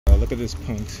look at this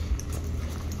punk.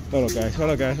 Hold on, guys. Hold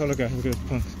on, guys. Hold on, guys. Look at this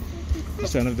punk. He's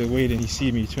standing up there waiting. He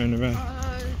see me. He turned around.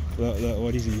 Look,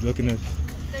 what is he looking at?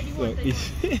 Look, he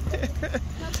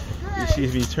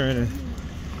sees me turning.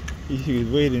 He was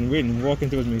waiting, walking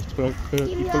towards me. He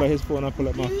pull out his phone. I pull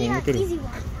up my phone. Look at him.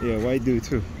 Yeah, white dude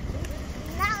too.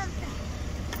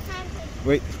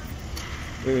 Wait.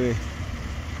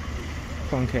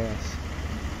 Punk ass.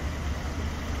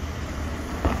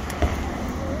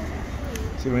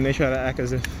 See, when they try to act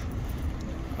as if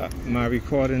my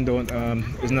recording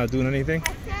is not doing anything,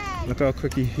 look how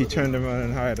quick he turned around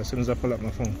and hid as soon as I pull up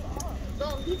my phone.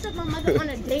 He took my mother on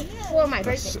a date for my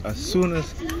birthday. As soon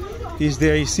as he's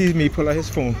there, he sees me pull out his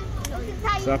phone.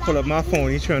 So I pull up my phone,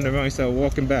 he turned around, he started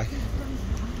walking back.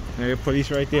 And the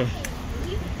police right there.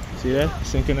 See that?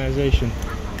 Synchronization.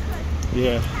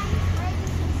 Yeah.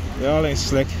 Y'all ain't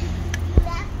slick.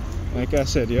 Like I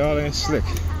said, y'all ain't slick.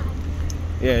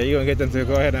 Yeah, you're gonna get them to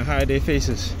go ahead and hide their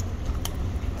faces.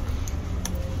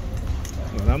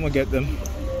 Well, I'm gonna get them.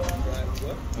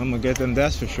 I'm gonna get them,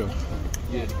 that's for sure.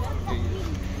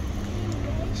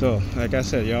 So, like I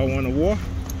said, y'all want a war?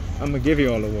 I'm gonna give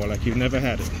you all a war like you've never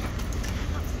had it.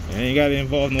 You ain't gotta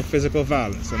involve no physical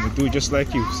violence. I'm gonna do just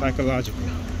like you, psychological.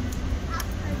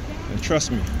 And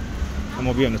trust me, I'm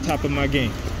gonna be on the top of my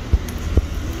game.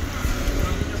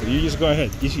 So you just go ahead.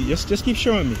 Just keep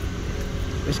showing me.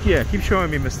 Keep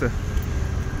showing me, Mr.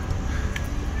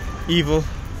 Evil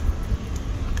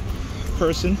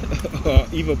person or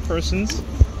evil persons.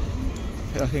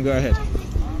 I can go ahead.